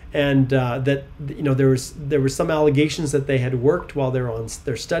country, and that, you know, there were some allegations that they had worked while they were on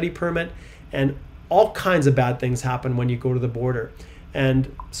their study permit, and all kinds of bad things happen when you go to the border.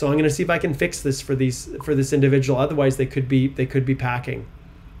 And so I'm going to see if I can fix this for this individual. Otherwise, they could be packing.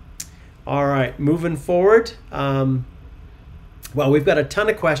 All right, moving forward. Well, we've got a ton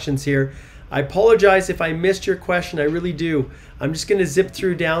of questions here. I apologize if I missed your question. I really do. I'm just going to zip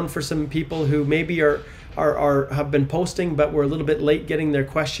through down for some people who maybe have been posting, but were a little bit late getting their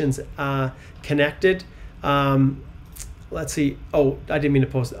questions connected. Let's see. Oh, I didn't mean to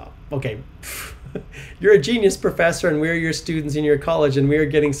post. Okay. You're a genius, professor, and we're your students in your college, and we are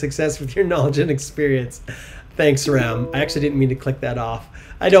getting success with your knowledge and experience. Thanks, Ram. I actually didn't mean to click that off.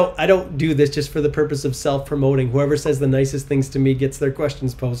 I don't do this just for the purpose of self-promoting. Whoever says the nicest things to me gets their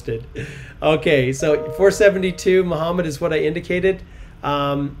questions posted. Okay, so 472, Muhammad, is what I indicated.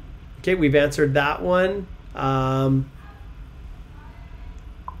 Okay, we've answered that one.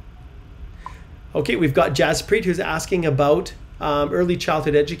 Okay, we've got Jaspreet, who's asking about early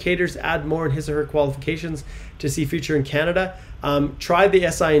childhood educators, add more in his or her qualifications to see future in Canada. Try the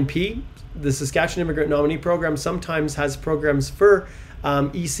SINP. The Saskatchewan Immigrant Nominee Program sometimes has programs for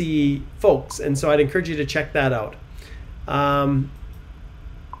ECE folks, and so I'd encourage you to check that out.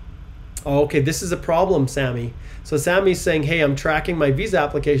 Okay, this is a problem, Sammy. So Sammy's saying, hey, I'm tracking my visa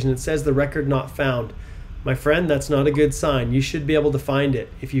application. It says the record not found. My friend, that's not a good sign. You should be able to find it.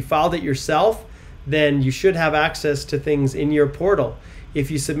 If you filed it yourself, then you should have access to things in your portal. If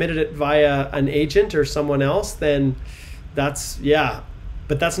you submitted it via an agent or someone else, then that's, yeah,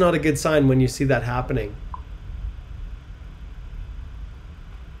 but that's not a good sign when you see that happening.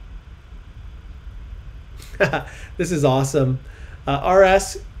 This is awesome.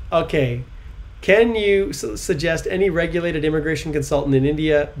 RS, okay. Can you suggest any regulated immigration consultant in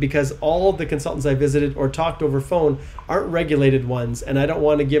India? Because all of the consultants I visited or talked over phone aren't regulated ones, and I don't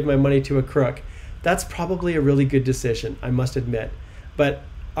want to give my money to a crook. That's probably a really good decision, I must admit. But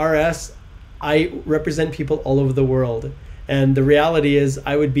RS, I represent people all over the world, and the reality is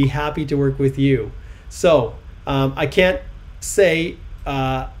I would be happy to work with you. So I can't say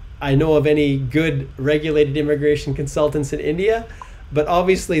I know of any good regulated immigration consultants in India, but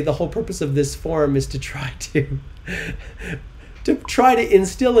obviously the whole purpose of this forum is to try to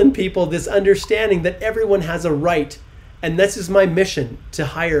instill in people this understanding that everyone has a right, and this is my mission, to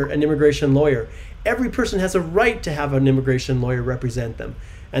hire an immigration lawyer. Every person has a right to have an immigration lawyer represent them.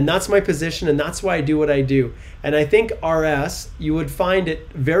 And that's my position, and that's why I do what I do. And I think, RS, you would find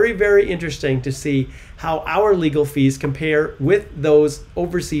it very, very interesting to see how our legal fees compare with those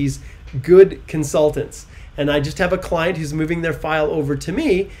overseas good consultants. And I just have a client who's moving their file over to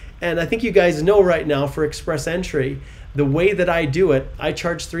me, and I think you guys know right now for Express Entry, the way that I do it, I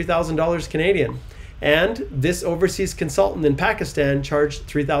charge $3,000 Canadian. And this overseas consultant in Pakistan charged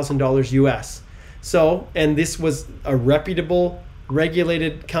 $3,000 US. So, and this was a reputable,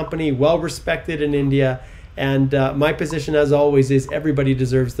 regulated company, well respected in India. And my position, as always, is everybody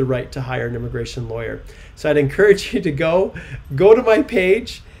deserves the right to hire an immigration lawyer. So I'd encourage you to go to my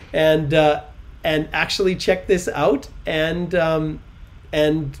page and actually check this out and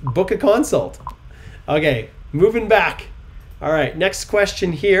book a consult. Okay, moving back. All right, next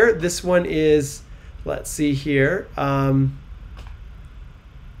question here. This one is, let's see here.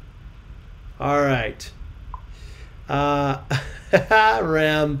 All right. Ram,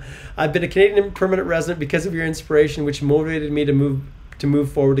 I've been a Canadian permanent resident because of your inspiration, which motivated me to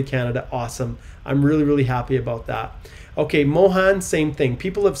move forward to Canada. Awesome. I'm really, really happy about that. Okay, Mohan, same thing.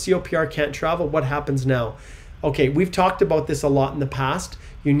 People of COPR can't travel. What happens now? Okay, we've talked about this a lot in the past.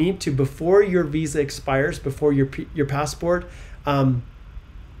 You need to, before your visa expires, before your passport,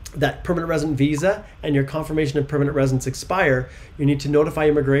 that permanent resident visa and your confirmation of permanent residence expire, you need to notify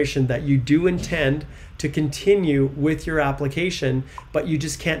immigration that you do intend to continue with your application, but you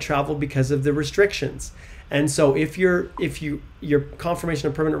just can't travel because of the restrictions. And so if your confirmation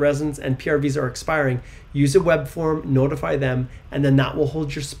of permanent residence and PR visa are expiring, use a web form, notify them, and then that will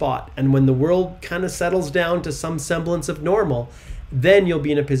hold your spot. And when the world kind of settles down to some semblance of normal, then you'll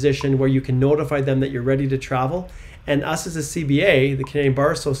be in a position where you can notify them that you're ready to travel. And us as a CBA, the Canadian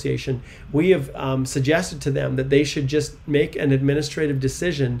Bar Association, we have suggested to them that they should just make an administrative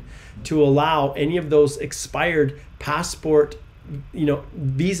decision to allow any of those expired passport,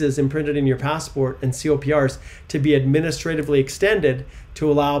 visas imprinted in your passport and COPRs to be administratively extended to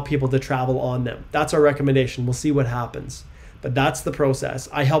allow people to travel on them. That's our recommendation. We'll see what happens. But that's the process.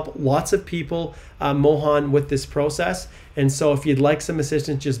 I help lots of people, Mohan, with this process. And so if you'd like some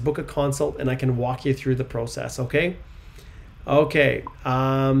assistance, just book a consult and I can walk you through the process, okay? Okay,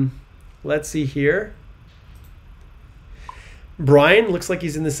 let's see here. Brian looks like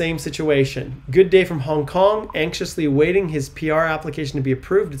he's in the same situation. Good day from Hong Kong, anxiously awaiting his PR application to be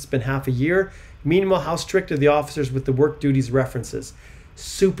approved. It's been half a year. Meanwhile, how strict are the officers with the work duties references?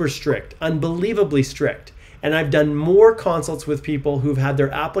 Super strict, unbelievably strict. And I've done more consults with people who've had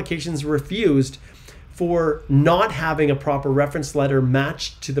their applications refused for not having a proper reference letter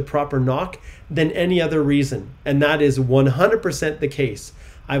matched to the proper NOC than any other reason. And that is 100% the case.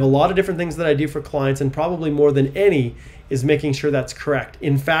 I have a lot of different things that I do for clients, and probably more than any is making sure that's correct.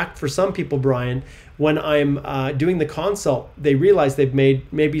 In fact, for some people, Brian, when I'm doing the consult, they realize they've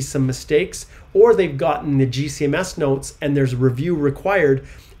made maybe some mistakes, or they've gotten the GCMS notes and there's a review required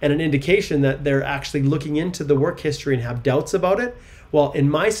and an indication that they're actually looking into the work history and have doubts about it. Well, in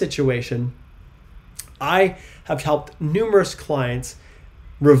my situation, I have helped numerous clients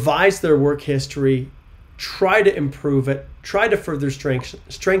revise their work history, try to improve it, try to further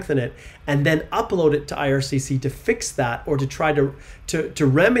strengthen it, and then upload it to IRCC to fix that, or to try to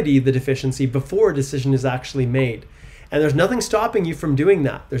remedy the deficiency before a decision is actually made. And there's nothing stopping you from doing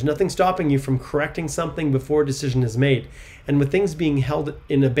that. There's nothing stopping you from correcting something before a decision is made. And with things being held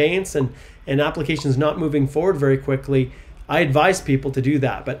in abeyance and applications not moving forward very quickly, I advise people to do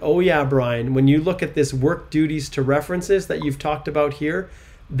that. But oh yeah, Brian, when you look at this work duties to references that you've talked about here,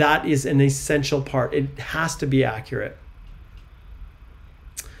 that is an essential part. It has to be accurate.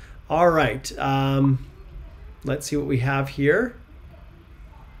 All right, let's see what we have here.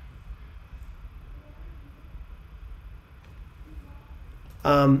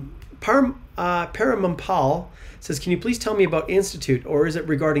 Paramampal says, can you please tell me about Institute, or is it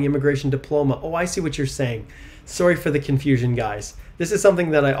regarding immigration diploma? Oh, I see what you're saying. Sorry for the confusion, guys. This is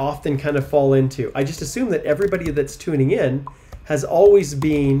something that I often kind of fall into. I just assume that everybody that's tuning in has always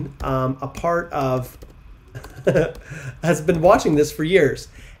been a part of, has been watching this for years.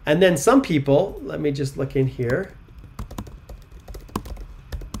 And then some people, let me just look in here.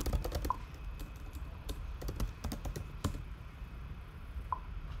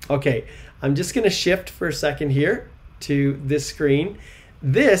 Okay, I'm just going to shift for a second here to this screen.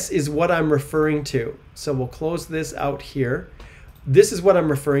 This is what I'm referring to. So we'll close this out here. This is what I'm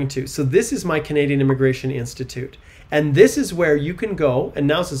referring to. So this is my Canadian Immigration Institute. And this is where you can go, and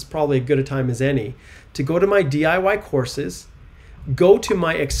now this is probably as good a time as any, to go to my DIY courses, go to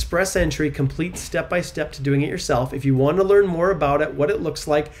my express entry, complete step-by-step to doing it yourself. If you want to learn more about it, what it looks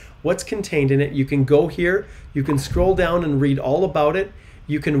like, what's contained in it, you can go here, you can scroll down and read all about it.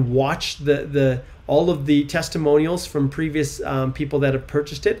 You can watch all of the testimonials from previous people that have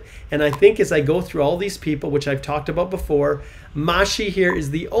purchased it. And I think as I go through all these people, which I've talked about before, Mashi here is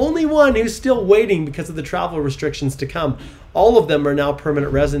the only one who's still waiting because of the travel restrictions to come. All of them are now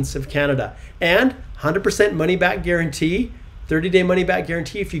permanent residents of Canada. And 100% money back guarantee, 30-day money back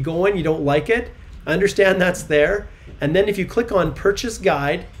guarantee. If you go in, you don't like it, understand that's there. And then if you click on Purchase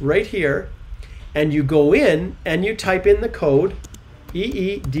Guide right here, and you go in and you type in the code,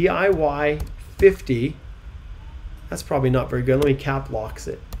 EEDIY 50. That's probably not very good. Let me cap locks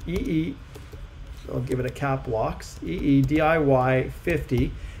it. I'll give it a cap locks. EEDIY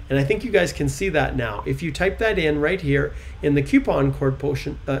 50. And I think you guys can see that now. If you type that in right here in the coupon code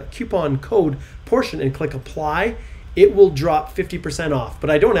portion and click apply, it will drop 50% off. But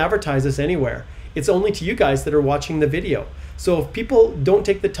I don't advertise this anywhere. It's only to you guys that are watching the video. So if people don't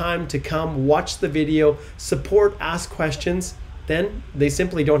take the time to come watch the video, support, ask questions, then they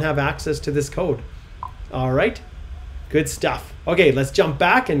simply don't have access to this code. All right, good stuff. Okay, let's jump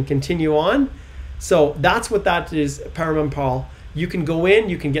back and continue on. So that's what that is, Paramanpal. You can go in,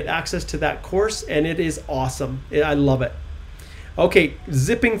 you can get access to that course, and it is awesome. I love it. Okay,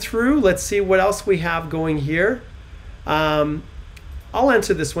 zipping through, let's see what else we have going here. I'll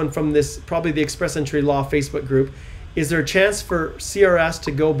answer this one from this, probably the Express Entry Law Facebook group. Is there a chance for CRS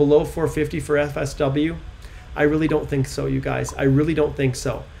to go below 450 for FSW? I really don't think so, you guys. I really don't think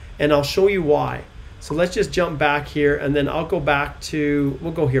so. And I'll show you why. So let's just jump back here, and then I'll go back to,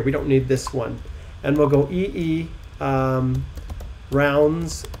 we'll go here. We don't need this one. And we'll go EE,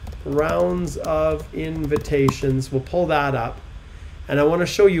 rounds of invitations. We'll pull that up. And I want to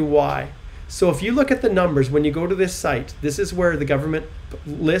show you why. So if you look at the numbers, when you go to this site, this is where the government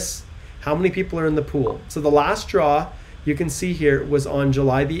lists how many people are in the pool. So the last draw, you can see here, was on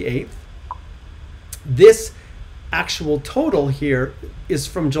July the 8th. This actual total here is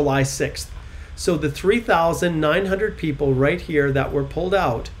from July 6th. So the 3,900 people right here that were pulled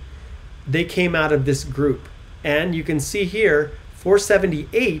out, they came out of this group. And you can see here,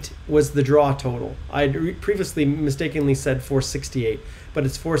 478 was the draw total. I previously mistakenly said 468, but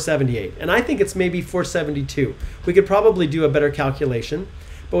it's 478. And I think it's maybe 472. We could probably do a better calculation.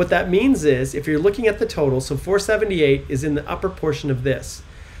 But what that means is, if you're looking at the total, so 478 is in the upper portion of this.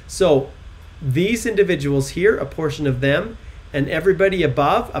 So these individuals here, a portion of them, and everybody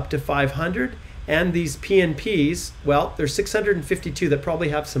above up to 500, and these PNPs, well, there's 652 that probably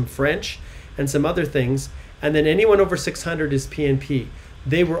have some French and some other things. And then anyone over 600 is PNP.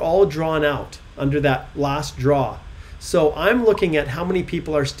 They were all drawn out under that last draw. So I'm looking at how many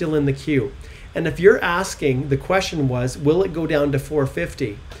people are still in the queue. And if you're asking, the question was, will it go down to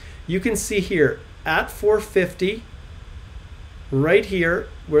 450? You can see here at 450, right here,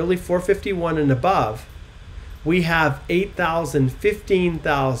 really 451 and above, we have 8,000,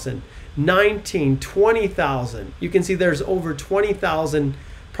 15,000, 19, 20,000. You can see there's over 20,000,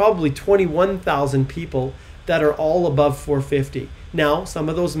 probably 21,000 people that are all above 450. Now, some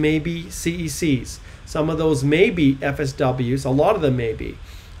of those may be CECs. Some of those may be FSWs. A lot of them may be.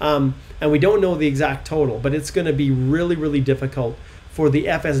 And we don't know the exact total, but it's going to be really, really difficult for the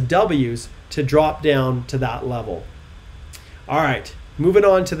FSWs to drop down to that level. All right, moving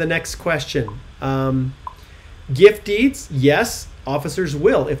on to the next question. Gift deeds, yes, officers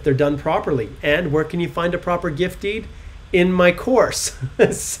will if they're done properly. And where can you find a proper gift deed? In my course.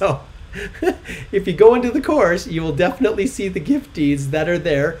 So if you go into the course, you will definitely see the gift deeds that are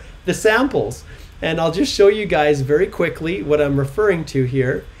there, the samples. And I'll just show you guys very quickly what I'm referring to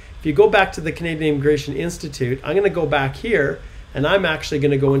here. If you go back to the Canadian Immigration Institute, I'm going to go back here, and I'm actually going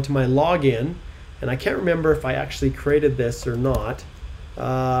to go into my login. And I can't remember if I actually created this or not.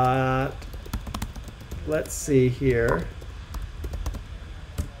 Let's see here.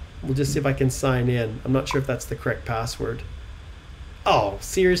 We'll just see if I can sign in. I'm not sure if that's the correct password. Oh,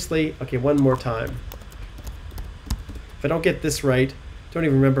 seriously? Okay, one more time. If I don't get this right, don't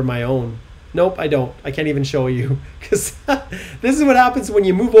even remember my own. Nope, I don't. I can't even show you, because this is what happens when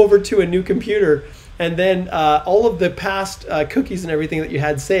you move over to a new computer, and then all of the past cookies and everything that you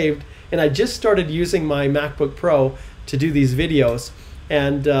had saved, and I just started using my MacBook Pro to do these videos,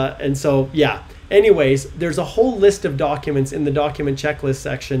 and so yeah. Anyways, there's a whole list of documents in the document checklist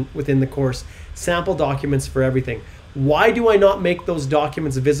section within the course, sample documents for everything. Why do I not make those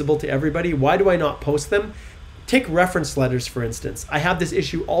documents visible to everybody? Why do I not post them? Take reference letters, for instance. I have this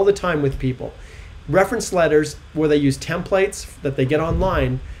issue all the time with people. Reference letters where they use templates that they get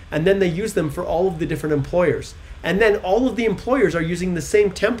online, and then they use them for all of the different employers. And then all of the employers are using the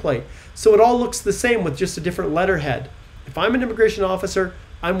same template. So it all looks the same with just a different letterhead. If I'm an immigration officer,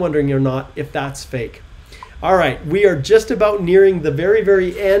 I'm wondering or not if that's fake. All right, we are just about nearing the very,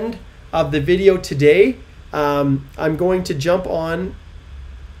 very end of the video today. I'm going to jump on.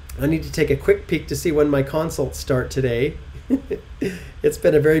 I need to take a quick peek to see when my consults start today. It's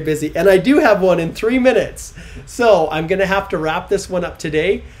been a very busy, and I do have one in 3 minutes. So I'm going to have to wrap this one up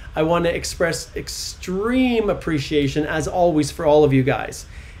today. I want to express extreme appreciation, as always, for all of you guys.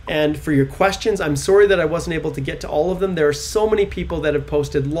 And for your questions, I'm sorry that I wasn't able to get to all of them. There are so many people that have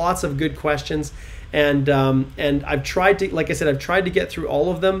posted lots of good questions, and I've tried to, like I said, I've tried to get through all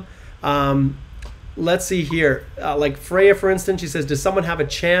of them. Let's see here. Like Freya, for instance, she says, does someone have a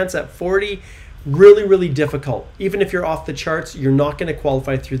chance at 40? Really, really difficult. Even if you're off the charts, you're not going to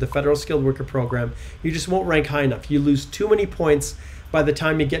qualify through the Federal Skilled Worker Program. You just won't rank high enough. You lose too many points by the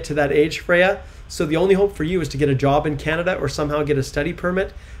time you get to that age, Freya. So the only hope for you is to get a job in Canada or somehow get a study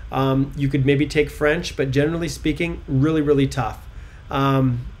permit. You could maybe take French, but generally speaking, really, really tough.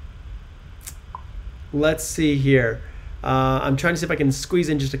 Let's see here. I'm trying to see if I can squeeze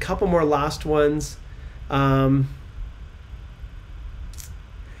in just a couple more last ones.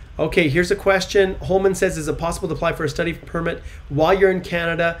 Okay, here's a question. Holman says, is it possible to apply for a study permit while you're in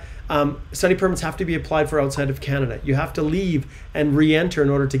Canada? Study permits have to be applied for outside of Canada. You have to leave and re-enter in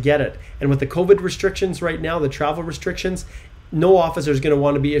order to get it. And with the COVID restrictions right now, the travel restrictions, no officer is going to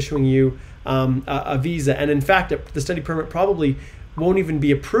want to be issuing you a visa. And in fact, the study permit probably won't even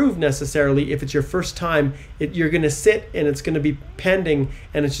be approved necessarily if it's your first time. You're going to sit and it's going to be pending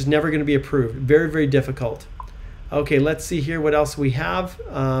and it's just never going to be approved. Very, very difficult. Okay, let's see here what else we have.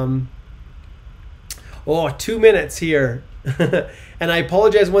 2 minutes here. And I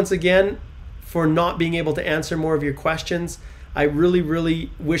apologize once again for not being able to answer more of your questions. I really,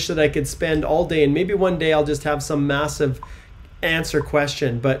 really wish that I could spend all day, and maybe one day I'll just have some massive question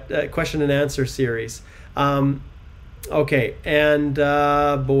and answer series. Okay, and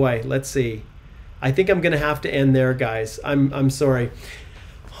boy, let's see. I think I'm gonna have to end there, guys. I'm sorry.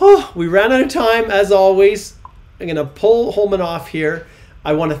 We ran out of time as always. I'm gonna pull Holman off here.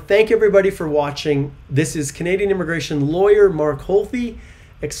 I want to thank everybody for watching. This is Canadian immigration lawyer Mark Holthe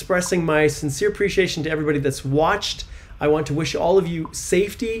expressing my sincere appreciation to everybody that's watched. I want to wish all of you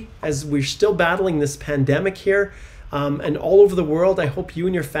safety as we're still battling this pandemic here. And all over the world, I hope you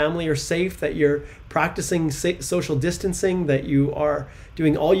and your family are safe, that you're practicing social distancing, that you are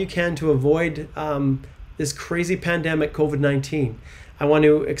doing all you can to avoid this crazy pandemic, COVID-19. I want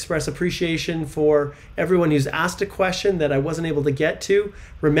to express appreciation for everyone who's asked a question that I wasn't able to get to.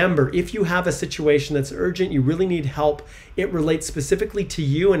 Remember, if you have a situation that's urgent, you really need help, it relates specifically to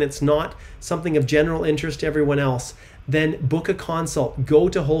you and it's not something of general interest to everyone else, then book a consult. Go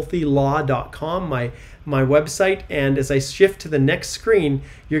to holthelaw.com, my website, and as I shift to the next screen,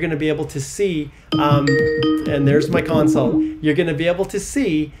 you're going to be able to see, and there's my consult, you're going to be able to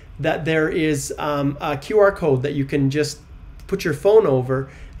see that there is a QR code that you can just put your phone over,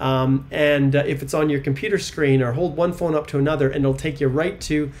 and if it's on your computer screen, or hold one phone up to another, and it'll take you right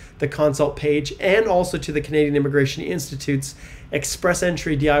to the consult page and also to the Canadian Immigration Institute's Express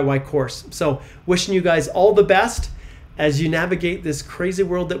Entry DIY course. So wishing you guys all the best as you navigate this crazy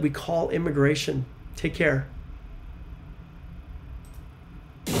world that we call immigration. Take care.